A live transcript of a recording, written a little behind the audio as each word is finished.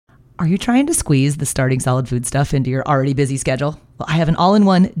Are you trying to squeeze the starting solid food stuff into your already busy schedule? Well, I have an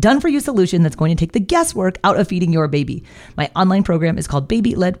all-in-one, done-for-you solution that's going to take the guesswork out of feeding your baby. My online program is called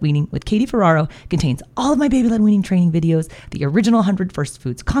Baby-Led Weaning with Katie Ferraro. It contains all of my baby-led weaning training videos, the original 100 First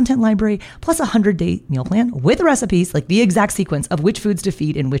Foods content library, plus a 100-day meal plan with recipes, like the exact sequence of which foods to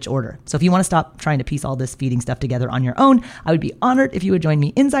feed in which order. So if you want to stop trying to piece all this feeding stuff together on your own, I would be honored if you would join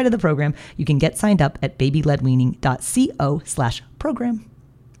me inside of the program. You can get signed up at babyledweaning.co/program.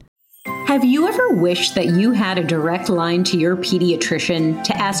 Have you ever wished that you had a direct line to your pediatrician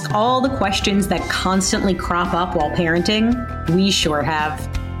to ask all the questions that constantly crop up while parenting? We sure have.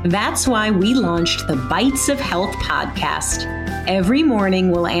 That's why we launched the Bites of Health podcast. Every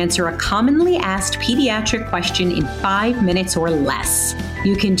morning, we'll answer a commonly asked pediatric question in 5 minutes or less.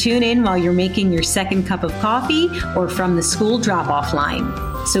 You can tune in while you're making your second cup of coffee or from the school drop-off line.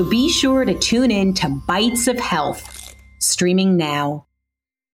 So be sure to tune in to Bites of Health, streaming now.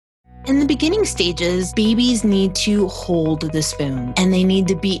 In the beginning stages, babies need to hold the spoon and they need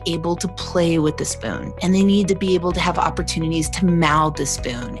to be able to play with the spoon and they need to be able to have opportunities to mouth the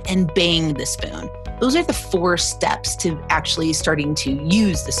spoon and bang the spoon. Those are the 4 steps to actually starting to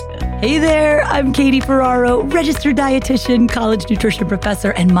use the spoon. Hey there, I'm Katie Ferraro, registered dietitian, college nutrition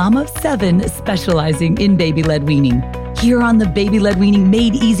professor, and mom of 7 specializing in baby-led weaning. Here on the Baby-Led Weaning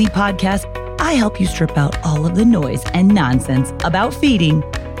Made Easy podcast, I help you strip out all of the noise and nonsense about feeding,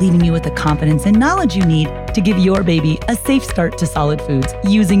 leaving you with the confidence and knowledge you need to give your baby a safe start to solid foods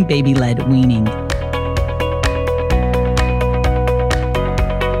using baby-led weaning.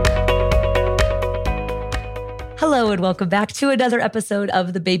 Hello and welcome back to another episode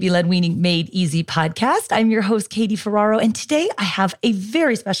of the Baby-Led Weaning Made Easy podcast. I'm your host, Katie Ferraro, and today I have a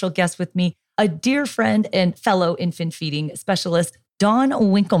very special guest with me, a dear friend and fellow infant feeding specialist. Dawn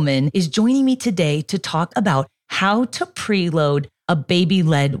Winkelmann is joining me today to talk about how to preload a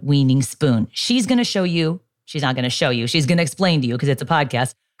baby-led weaning spoon. She's going to show you, she's not going to show you, she's going to explain to you because it's a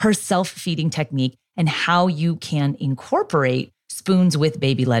podcast, her self-feeding technique and how you can incorporate spoons with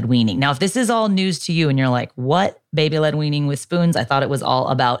baby-led weaning. Now, if this is all news to you and you're like, what? Baby-led weaning with spoons? I thought it was all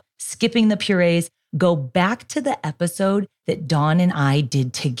about skipping the purees. Go back to the episode that Dawn and I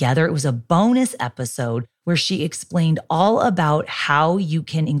did together. It was a bonus episode where she explained all about how you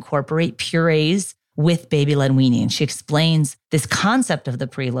can incorporate purees with baby-led weaning. She explains this concept of the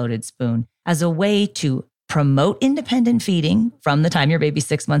preloaded spoon as a way to promote independent feeding from the time your baby's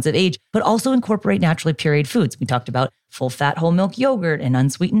 6 months of age, but also incorporate naturally pureed foods. We talked about full-fat whole milk yogurt and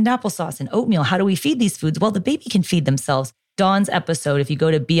unsweetened applesauce and oatmeal. How do we feed these foods? Well, the baby can feed themselves. Dawn's episode, if you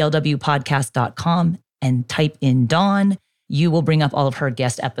go to blwpodcast.com and type in Dawn, you will bring up all of her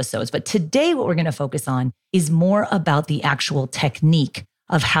guest episodes. But today, what we're going to focus on is more about the actual technique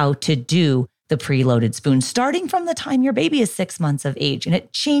of how to do the preloaded spoon, starting from the time your baby is 6 months of age. And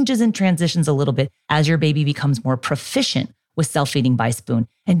it changes and transitions a little bit as your baby becomes more proficient with self-feeding by spoon.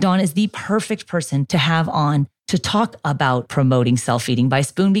 And Dawn is the perfect person to have on to talk about promoting self-feeding by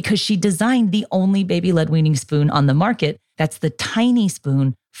spoon because she designed the only baby-led weaning spoon on the market. That's the tiny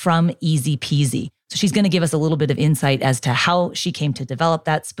spoon from Easy Peasy. So she's going to give us a little bit of insight as to how she came to develop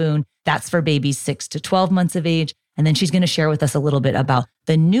that spoon. That's for babies 6 to 12 months of age. And then she's going to share with us a little bit about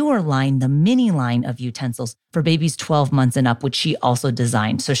the newer line, the mini line of utensils for babies 12 months and up, which she also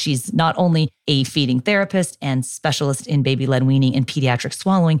designed. So she's not only a feeding therapist and specialist in baby-led weaning and pediatric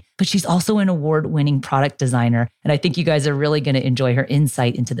swallowing, but she's also an award-winning product designer. And I think you guys are really going to enjoy her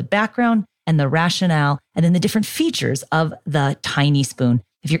insight into the background and the rationale and then the different features of the tiny spoon.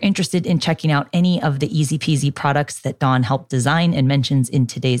 If you're interested in checking out any of the Easy Peasy products that Dawn helped design and mentions in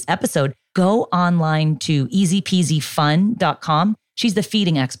today's episode, go online to easypeasyfun.com. She's the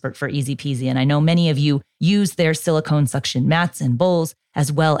feeding expert for Easy Peasy, and I know many of you use their silicone suction mats and bowls,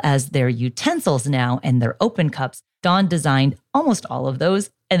 as well as their utensils now and their open cups. Dawn designed almost all of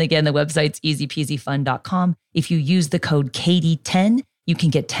those. And again, the website's easypeasyfun.com. If you use the code Katie10, you can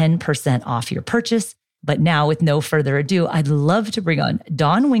get 10% off your purchase. But now, with no further ado, I'd love to bring on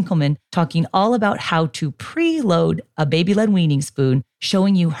Dawn Winkelmann talking all about how to preload a baby-led weaning spoon,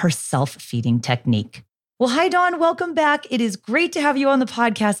 showing you her self-feeding technique. Well, hi, Dawn. Welcome back. It is great to have you on the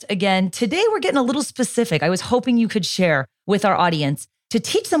podcast again. Today, we're getting a little specific. I was hoping you could share with our audience to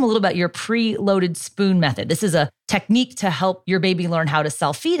teach them a little about your preloaded spoon method. This is a technique to help your baby learn how to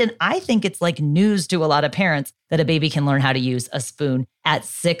self-feed. And I think it's like news to a lot of parents that a baby can learn how to use a spoon at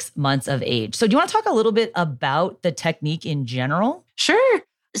 6 months of age. So do you want to talk a little bit about the technique in general? Sure.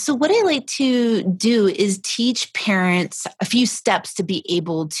 So what I like to do is teach parents a few steps to be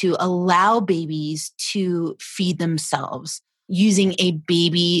able to allow babies to feed themselves using a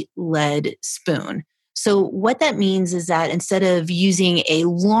baby-led spoon. So what that means is that instead of using a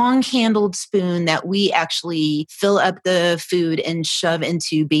long-handled spoon that we actually fill up the food and shove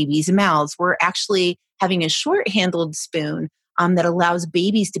into babies' mouths, we're actually having a short-handled spoon that allows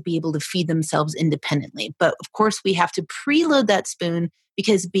babies to be able to feed themselves independently. But of course, we have to preload that spoon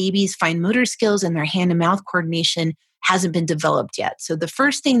because babies' fine motor skills and their hand-to-mouth coordination hasn't been developed yet. So the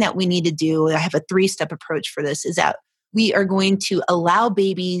first thing that we need to do, I have a 3-step approach for this, is that we are going to allow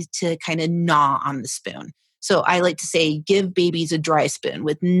babies to kind of gnaw on the spoon. So I like to say, give babies a dry spoon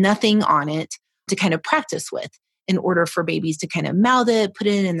with nothing on it to kind of practice with in order for babies to kind of mouth it, put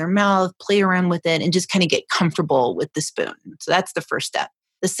it in their mouth, play around with it, and just kind of get comfortable with the spoon. So that's the first step.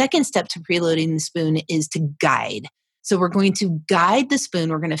 The second step to preloading the spoon is to guide. So we're going to guide the spoon.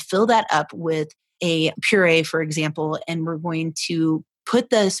 We're going to fill that up with a puree, for example, and we're going to put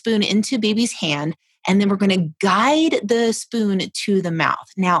the spoon into baby's hand, and then we're going to guide the spoon to the mouth.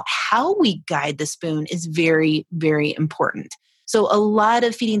 Now, how we guide the spoon is very, very important. So a lot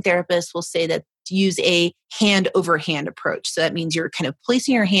of feeding therapists will say that use a hand over hand approach. So that means you're kind of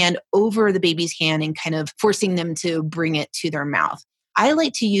placing your hand over the baby's hand and kind of forcing them to bring it to their mouth. I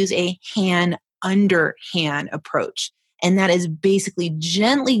like to use a hand under hand approach. And that is basically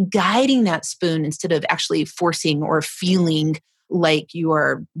gently guiding that spoon instead of actually forcing or feeling like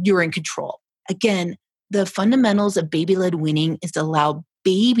you're in control. Again, the fundamentals of baby-led weaning is to allow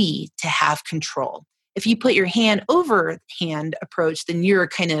baby to have control. If you put your hand over hand approach, then you're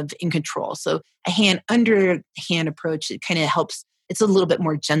kind of in control. So a hand under hand approach, it kind of helps. It's a little bit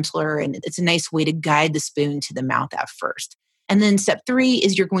more gentler, and it's a nice way to guide the spoon to the mouth at first. And then step 3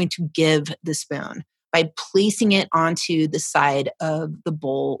 is you're going to give the spoon by placing it onto the side of the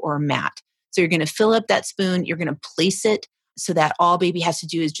bowl or mat. So you're going to fill up that spoon, you're going to place it so that all baby has to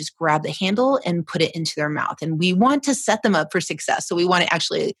do is just grab the handle and put it into their mouth. And we want to set them up for success. So we want to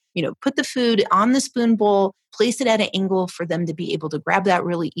actually, put the food on the spoon bowl, place it at an angle for them to be able to grab that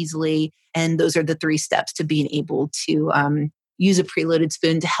really easily. And those are the 3 steps to being able to use a preloaded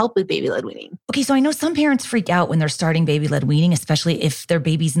spoon to help with baby-led weaning. Okay, so I know some parents freak out when they're starting baby-led weaning, especially if their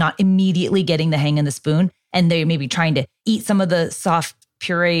baby's not immediately getting the hang of the spoon and they may be trying to eat some of the soft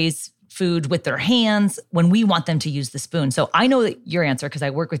purees food with their hands when we want them to use the spoon. So I know that your answer, because I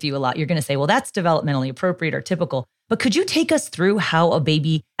work with you a lot, you're going to say, well, that's developmentally appropriate or typical. But could you take us through how a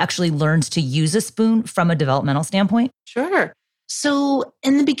baby actually learns to use a spoon from a developmental standpoint? Sure. So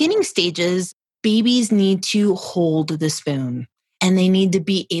in the beginning stages, babies need to hold the spoon. And they need to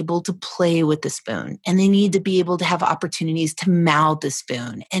be able to play with the spoon. And they need to be able to have opportunities to mouth the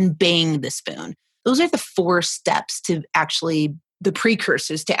spoon and bang the spoon. Those are the 4 steps to actually, the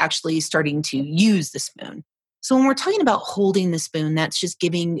precursors to actually starting to use the spoon. So when we're talking about holding the spoon, that's just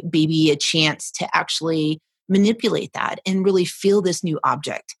giving baby a chance to actually manipulate that and really feel this new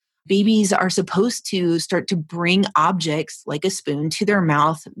object. Babies are supposed to start to bring objects like a spoon to their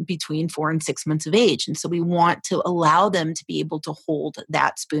mouth between 4 and 6 months of age. And so we want to allow them to be able to hold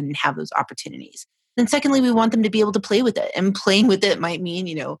that spoon and have those opportunities. Then secondly, we want them to be able to play with it. And playing with it might mean,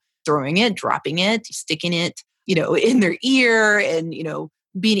 throwing it, dropping it, sticking it, in their ear and,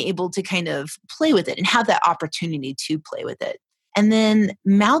 being able to kind of play with it and have that opportunity to play with it. And then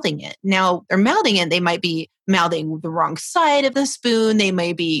mouthing it. Now, they're mouthing it, they might be mouthing the wrong side of the spoon. They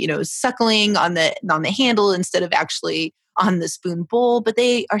may be, suckling on the handle instead of actually on the spoon bowl, but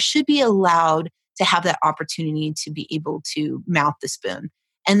they should be allowed to have that opportunity to be able to mouth the spoon.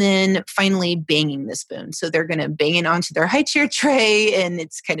 And then finally, banging the spoon. So they're going to bang it onto their high chair tray, and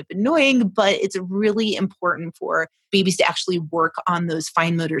it's kind of annoying, but it's really important for babies to actually work on those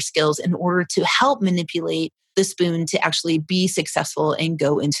fine motor skills in order to help manipulate the spoon to actually be successful and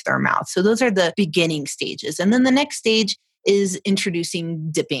go into their mouth. So those are the beginning stages. And then the next stage is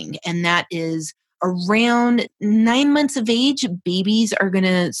introducing dipping. And that is around 9 months of age, babies are going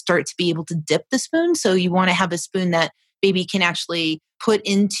to start to be able to dip the spoon. So you want to have a spoon that baby can actually put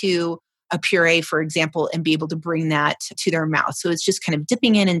into a puree, for example, and be able to bring that to their mouth. So it's just kind of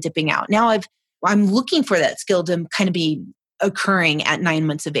dipping in and dipping out. Now I'm looking for that skill to kind of be occurring at 9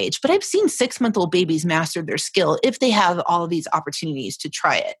 months of age. But I've seen 6-month-old babies master their skill if they have all of these opportunities to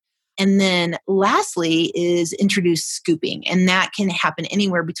try it. And then lastly is introduce scooping. And that can happen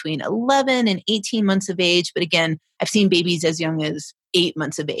anywhere between 11 and 18 months of age. But again, I've seen babies as young as 8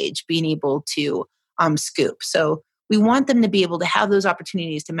 months of age being able to scoop. So we want them to be able to have those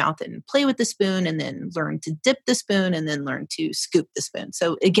opportunities to mouth it and play with the spoon and then learn to dip the spoon and then learn to scoop the spoon.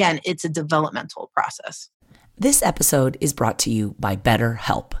 So again, it's a developmental process. This episode is brought to you by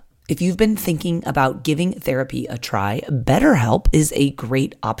BetterHelp. If you've been thinking about giving therapy a try, BetterHelp is a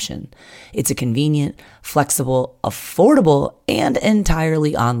great option. It's a convenient, flexible, affordable, and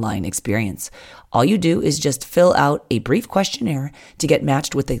entirely online experience. All you do is just fill out a brief questionnaire to get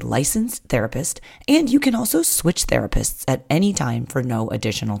matched with a licensed therapist, and you can also switch therapists at any time for no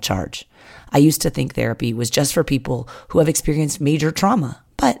additional charge. I used to think therapy was just for people who have experienced major trauma,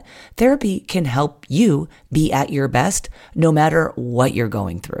 but therapy can help you be at your best no matter what you're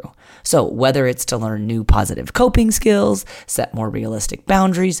going through. So whether it's to learn new positive coping skills, set more realistic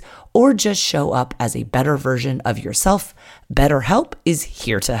boundaries, or just show up as a better version of yourself, BetterHelp is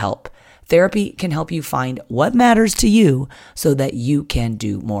here to help. Therapy can help you find what matters to you so that you can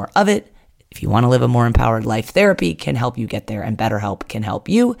do more of it. If you want to live a more empowered life, therapy can help you get there, and BetterHelp can help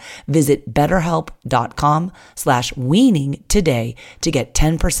you. Visit betterhelp.com/weaning today to get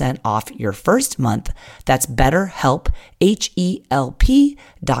 10% off your first month. That's BetterHelp,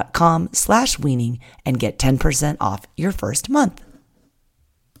 HELP.com/weaning, and get 10% off your first month.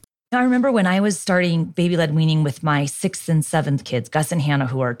 I remember when I was starting baby-led weaning with my 6th and 7th kids, Gus and Hannah,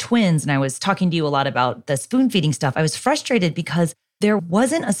 who are twins, and I was talking to you a lot about the spoon feeding stuff. I was frustrated because there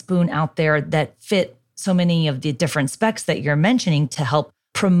wasn't a spoon out there that fit so many of the different specs that you're mentioning to help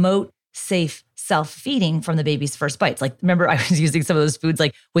promote safe self-feeding from the baby's first bites. Like, remember, I was using some of those foods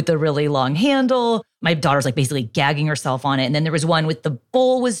like with the really long handle. My daughter's like basically gagging herself on it. And then there was one with the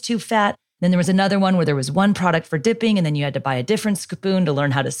bowl was too fat. Then there was another one where there was one product for dipping, and then you had to buy a different spoon to learn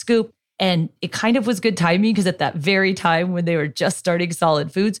how to scoop. And it kind of was good timing because at that very time when they were just starting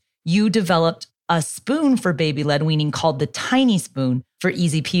solid foods, you developed a spoon for baby-led weaning called the Tiny Spoon for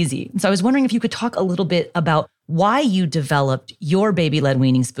Easy Peasy. So I was wondering if you could talk a little bit about why you developed your baby-led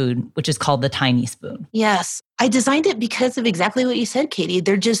weaning spoon, which is called the Tiny Spoon. Yes. I designed it because of exactly what you said, Katie.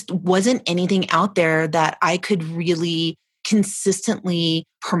 There just wasn't anything out there that I could really consistently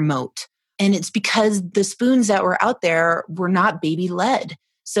promote. And it's because the spoons that were out there were not baby-led.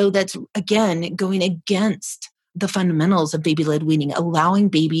 So that's, again, going against the fundamentals of baby-led weaning, allowing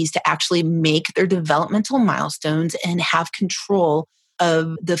babies to actually make their developmental milestones and have control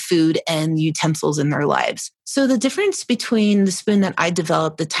of the food and utensils in their lives. So the difference between the spoon that I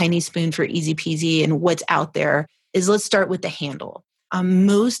developed, the Tiny Spoon for Easy Peasy, and what's out there is, let's start with the handle.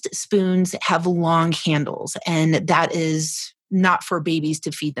 Most spoons have long handles, and that is not for babies to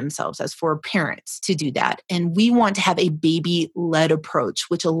feed themselves, as for parents to do that. And we want to have a baby-led approach,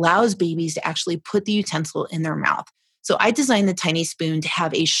 which allows babies to actually put the utensil in their mouth. So I designed the Tiny Spoon to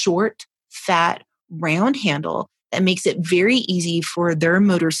have a short, fat, round handle that makes it very easy for their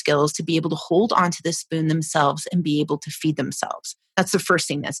motor skills to be able to hold onto the spoon themselves and be able to feed themselves. That's the first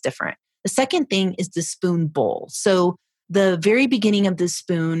thing that's different. The second thing is the spoon bowl. So the very beginning of the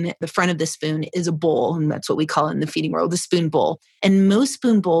spoon, the front of the spoon is a bowl, and that's what we call it in the feeding world, the spoon bowl. And most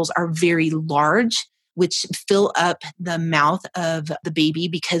spoon bowls are very large, which fill up the mouth of the baby,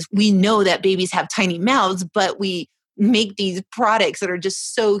 because we know that babies have tiny mouths, but we make these products that are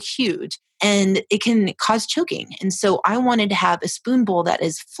just so huge, and it can cause choking. And so I wanted to have a spoon bowl that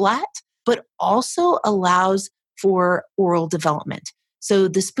is flat, but also allows for oral development. So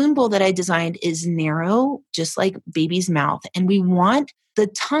the spoon bowl that I designed is narrow, just like baby's mouth. And we want the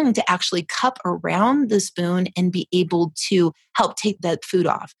tongue to actually cup around the spoon and be able to help take that food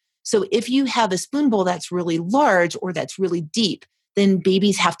off. So if you have a spoon bowl that's really large or that's really deep, then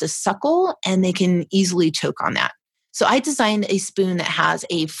babies have to suckle and they can easily choke on that. So I designed a spoon that has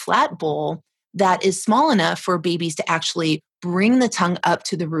a flat bowl that is small enough for babies to actually bring the tongue up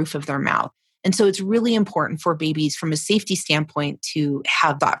to the roof of their mouth. And so it's really important for babies from a safety standpoint to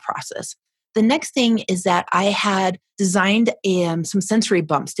have that process. The next thing is that I had designed some sensory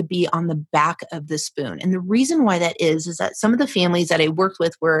bumps to be on the back of the spoon. And the reason why that is that some of the families that I worked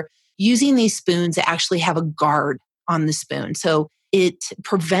with were using these spoons that actually have a guard on the spoon. So it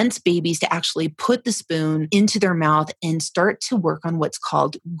prevents babies to actually put the spoon into their mouth and start to work on what's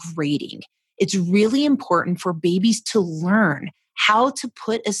called grating. It's really important for babies to learn how to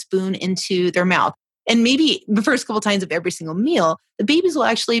put a spoon into their mouth. And maybe the first couple times of every single meal, the babies will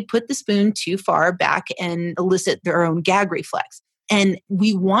actually put the spoon too far back and elicit their own gag reflex. And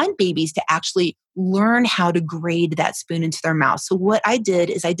we want babies to actually learn how to grade that spoon into their mouth. So what I did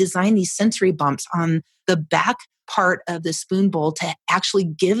is I designed these sensory bumps on the back part of the spoon bowl to actually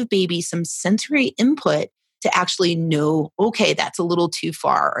give babies some sensory input to actually know, okay, that's a little too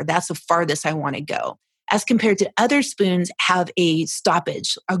far, or that's the farthest I want to go. As compared to other spoons have a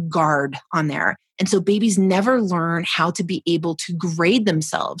stoppage, a guard on there. And so babies never learn how to be able to grade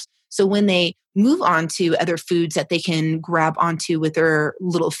themselves. So when they move on to other foods that they can grab onto with their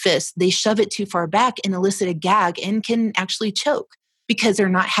little fist, they shove it too far back and elicit a gag and can actually choke. because they're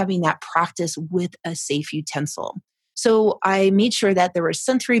not having that practice with a safe utensil. So I made sure that there were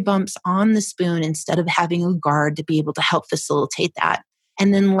sensory bumps on the spoon instead of having a guard to be able to help facilitate that.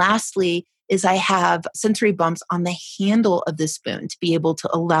 And then lastly is I have sensory bumps on the handle of the spoon to be able to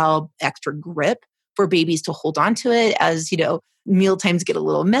allow extra grip for babies to hold on to it as, meal times get a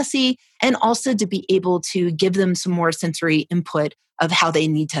little messy, and also to be able to give them some more sensory input of how they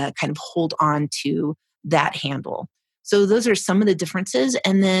need to kind of hold on to that handle. So those are some of the differences.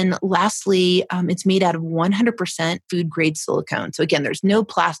 And then lastly, it's made out of 100% food grade silicone. So again, there's no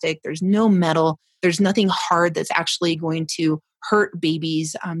plastic, there's no metal, there's nothing hard that's actually going to hurt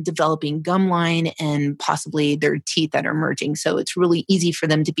babies developing gum line and possibly their teeth that are emerging. So it's really easy for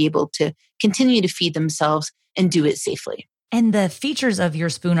them to be able to continue to feed themselves and do it safely. And the features of your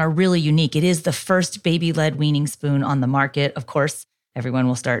spoon are really unique. It is the first baby-led weaning spoon on the market. Of course, everyone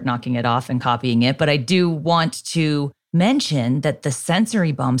will start knocking it off and copying it. But I do want to mention that the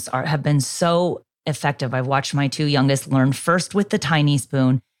sensory bumps have been so effective. I've watched my two youngest learn first with the tiny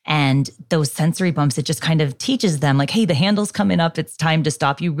spoon, and those sensory bumps, it just kind of teaches them like, hey, the handle's coming up. It's time to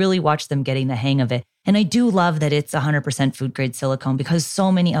stop. You really watch them getting the hang of it. And I do love that it's 100% food grade silicone, because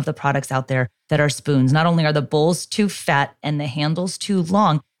so many of the products out there that are spoons, not only are the bowls too fat and the handles too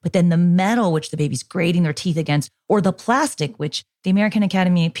long, but then the metal, which the baby's grating their teeth against, or the plastic, which the American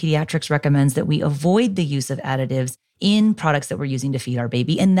Academy of Pediatrics recommends that we avoid the use of additives in products that we're using to feed our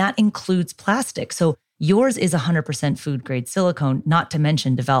baby. And that includes plastic. So yours is 100% food grade silicone, not to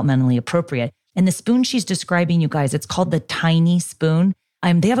mention developmentally appropriate. And the spoon she's describing, you guys, it's called the Tiny Spoon.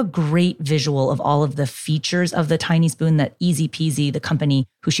 They have a great visual of all of the features of the Tiny Spoon that Easy Peasy, the company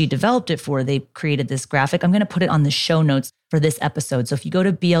who she developed it for, they created this graphic. I'm going to put it on the show notes for this episode. So if you go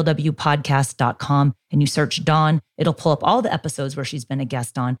to blwpodcast.com and you search Dawn, it'll pull up all the episodes where she's been a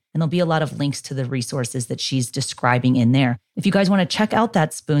guest on, and there'll be a lot of links to the resources that she's describing in there. If you guys want to check out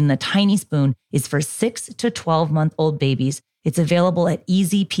that spoon, the Tiny Spoon is for 6 to 12-month-old babies. It's available at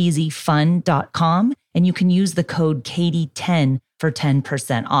easypeasyfun.com, and you can use the code Katie10 for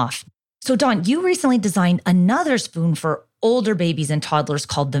 10% off. So Dawn, you recently designed another spoon for older babies and toddlers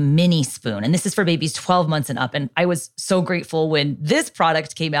called the Mini Spoon. And this is for babies 12 months and up. And I was so grateful when this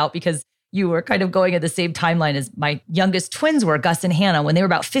product came out, because you were kind of going at the same timeline as my youngest twins were, Gus and Hannah, when they were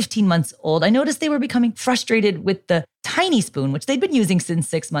about 15 months old. I noticed they were becoming frustrated with the Tiny Spoon, which they'd been using since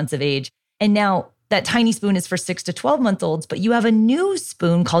 6 months of age. And now that Tiny Spoon is for 6 to 12-month-olds, but you have a new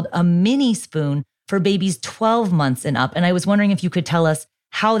spoon called a Mini Spoon for babies 12 months and up. And I was wondering if you could tell us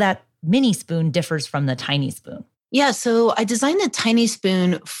how that Mini Spoon differs from the Tiny Spoon. Yeah, so I designed the Tiny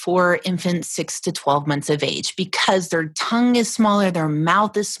Spoon for infants 6 to 12 months of age because their tongue is smaller, their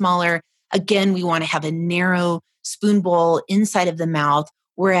mouth is smaller. Again, we want to have a narrow spoon bowl inside of the mouth,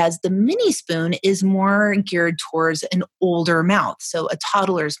 whereas the Mini Spoon is more geared towards an older mouth, so a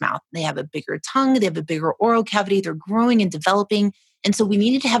toddler's mouth. They have a bigger tongue, they have a bigger oral cavity, they're growing and developing. And so we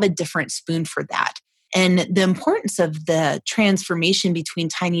needed to have a different spoon for that. And the importance of the transformation between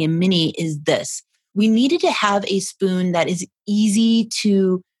Tiny and Mini is this. We needed to have a spoon that is easy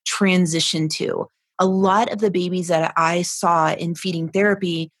to transition to. A lot of the babies that I saw in feeding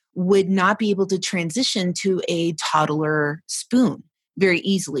therapy would not be able to transition to a toddler spoon very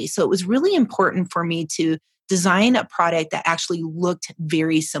easily. So it was really important for me to design a product that actually looked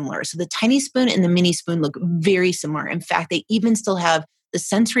very similar. So the Tiny Spoon and the Mini Spoon look very similar. In fact, they even still have the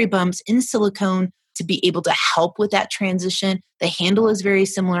sensory bumps in silicone to be able to help with that transition. The handle is very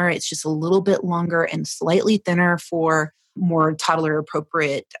similar. It's just a little bit longer and slightly thinner for more toddler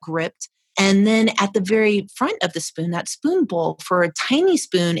appropriate grip. And then at the very front of the spoon, that spoon bowl for a Tiny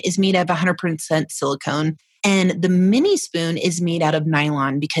Spoon is made out of 100% silicone. And the Mini Spoon is made out of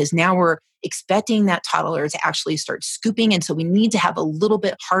nylon, because now we're expecting that toddler to actually start scooping. And so we need to have a little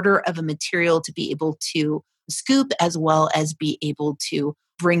bit harder of a material to be able to scoop, as well as be able to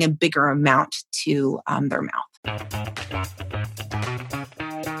bring a bigger amount to their mouth.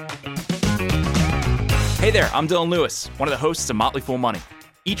 Hey there, I'm Dylan Lewis, one of the hosts of Motley Fool Money.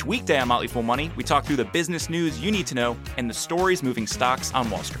 Each weekday on Motley Fool Money, we talk through the business news you need to know and the stories moving stocks on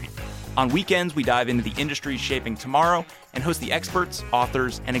Wall Street. On weekends, we dive into the industries shaping tomorrow and host the experts,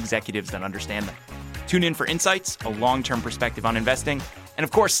 authors, and executives that understand them. Tune in for insights, a long-term perspective on investing, and of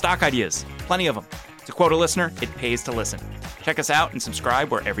course, stock ideas. Plenty of them. To quote a listener, it pays to listen. Check us out and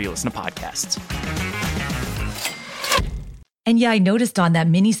subscribe wherever you listen to podcasts. And yeah, I noticed on that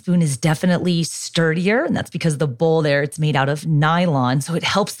Mini Spoon is definitely sturdier, and that's because the bowl there, it's made out of nylon. So it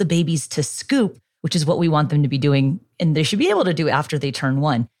helps the babies to scoop, which is what we want them to be doing, and they should be able to do after they turn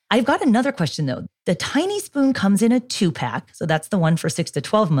 1. I've got another question though. The Tiny Spoon comes in a 2-pack. So that's the one for 6 to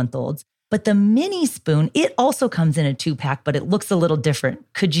 12-month-olds. But the mini spoon, it also comes in a 2-pack, but it looks a little different.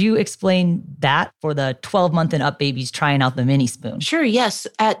 Could you explain that for the 12-month and up babies trying out the mini spoon? Sure, yes.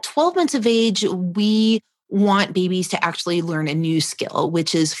 At 12 months of age, we want babies to actually learn a new skill,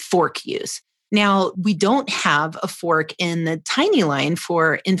 which is fork use. Now, we don't have a fork in the tiny line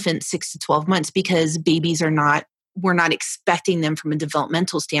for infants 6 to 12 months because babies we're not expecting them from a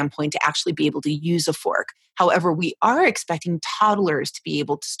developmental standpoint to actually be able to use a fork. However, we are expecting toddlers to be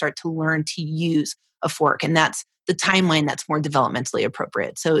able to start to learn to use a fork. And that's the timeline that's more developmentally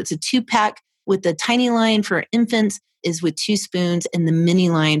appropriate. So it's a 2-pack with the tiny line for infants is with 2 spoons, and the mini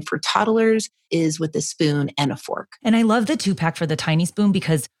line for toddlers is with a spoon and a fork. And I love the 2-pack for the tiny spoon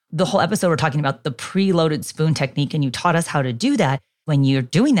because the whole episode we're talking about the preloaded spoon technique, and you taught us how to do that. When you're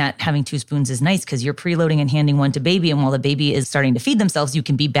doing that, having 2 spoons is nice because you're preloading and handing one to baby. And while the baby is starting to feed themselves, you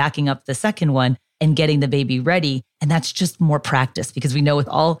can be backing up the second one and getting the baby ready. And that's just more practice because we know with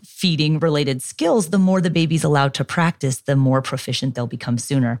all feeding related skills, the more the baby's allowed to practice, the more proficient they'll become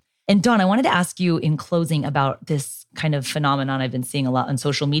sooner. And Dawn, I wanted to ask you in closing about this kind of phenomenon I've been seeing a lot on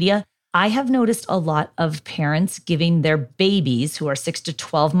social media. I have noticed a lot of parents giving their babies who are 6 to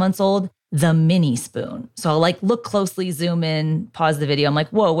 12 months old the mini spoon. So I'll look closely, zoom in, pause the video. I'm like,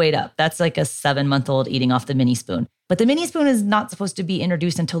 whoa, wait up. That's like a 7-month-old eating off the mini spoon. But the mini spoon is not supposed to be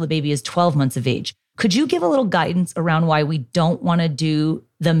introduced until the baby is 12 months of age. Could you give a little guidance around why we don't want to do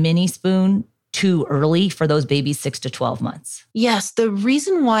the mini spoon too early for those babies 6 to 12 months? Yes, the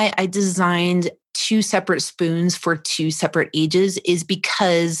reason why I designed 2 separate spoons for 2 separate ages is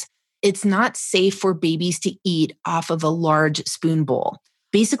because it's not safe for babies to eat off of a large spoon bowl.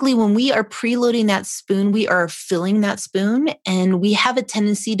 Basically, when we are preloading that spoon, we are filling that spoon, and we have a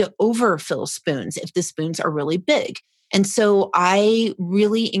tendency to overfill spoons if the spoons are really big. And so I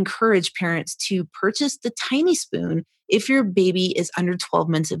really encourage parents to purchase the tiny spoon if your baby is under 12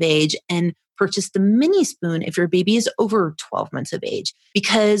 months of age, and purchase the mini spoon if your baby is over 12 months of age.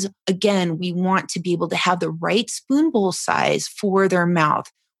 Because again, we want to be able to have the right spoon bowl size for their mouth.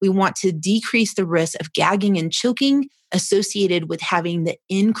 We want to decrease the risk of gagging and choking associated with having the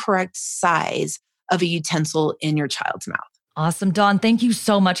incorrect size of a utensil in your child's mouth. Awesome. Dawn, thank you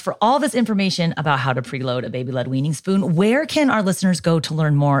so much for all this information about how to preload a baby-led weaning spoon. Where can our listeners go to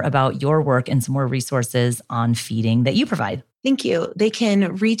learn more about your work and some more resources on feeding that you provide? Thank you. They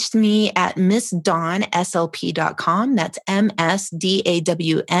can reach me at MissDawnSLP.com. That's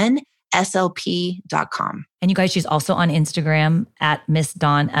MissDawnSLP.com. And you guys, she's also on Instagram at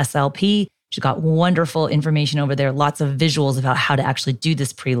MissDawnSLP. She's got wonderful information over there, lots of visuals about how to actually do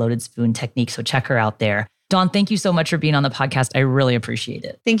this preloaded spoon technique. So check her out there. Dawn, thank you so much for being on the podcast. I really appreciate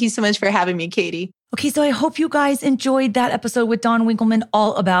it. Thank you so much for having me, Katie. Okay, so I hope you guys enjoyed that episode with Dawn Winkelmann,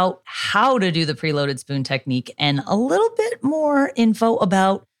 all about how to do the preloaded spoon technique and a little bit more info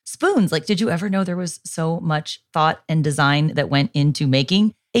about spoons. Did you ever know there was so much thought and design that went into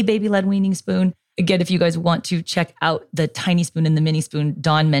making a baby-led weaning spoon? Again, if you guys want to check out the tiny spoon and the mini spoon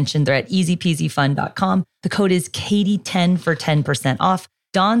Dawn mentioned, they're at easypeasyfun.com. The code is Katie10 for 10% off.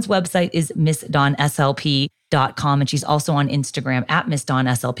 Dawn's website is missdawnslp.com, and she's also on Instagram at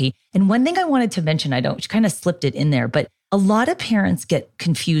missdawnslp. And one thing I wanted to mention, she kind of slipped it in there, but a lot of parents get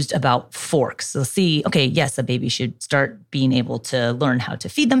confused about forks. They'll see, okay, yes, a baby should start being able to learn how to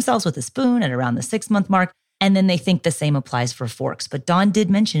feed themselves with a spoon at around the 6-month mark. And then they think the same applies for forks. But Dawn did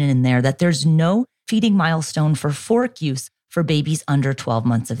mention in there that there's no feeding milestone for fork use for babies under 12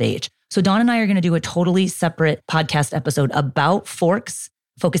 months of age. So Dawn and I are going to do a totally separate podcast episode about forks,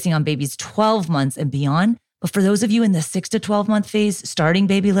 focusing on babies 12 months and beyond. But for those of you in the 6 to 12 month phase, starting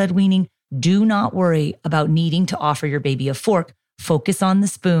baby-led weaning, do not worry about needing to offer your baby a fork. Focus on the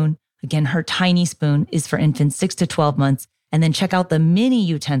spoon. Again, her tiny spoon is for infants 6 to 12 months. And then check out the mini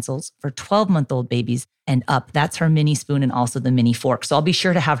utensils for 12-month-old babies and up. That's her mini spoon and also the mini fork. So I'll be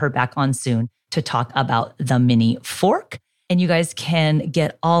sure to have her back on soon to talk about the mini fork. And you guys can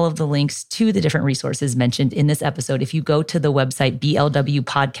get all of the links to the different resources mentioned in this episode. If you go to the website,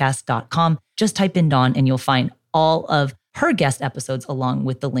 blwpodcast.com, just type in Dawn and you'll find all of her guest episodes along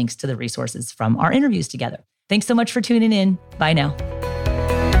with the links to the resources from our interviews together. Thanks so much for tuning in. Bye now.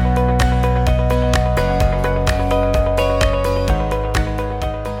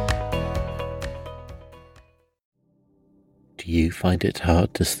 Do you find it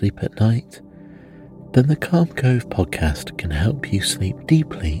hard to sleep at night? Then the Calm Cove podcast can help you sleep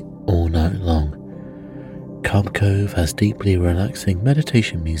deeply all night long. Calm Cove has deeply relaxing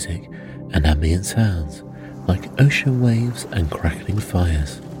meditation music and ambient sounds like ocean waves and crackling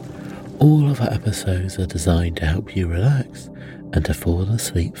fires. All of our episodes are designed to help you relax and to fall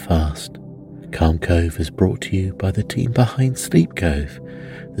asleep fast. Calm Cove is brought to you by the team behind Sleep Cove,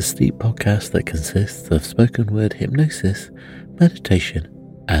 the sleep podcast that consists of spoken word hypnosis, meditation,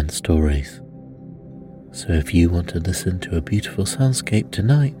 and stories. So if you want to listen to a beautiful soundscape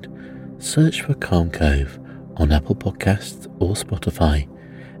tonight, search for Calm Cove on Apple Podcasts or Spotify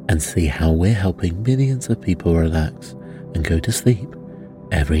and see how we're helping millions of people relax and go to sleep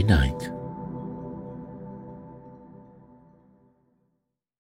every night.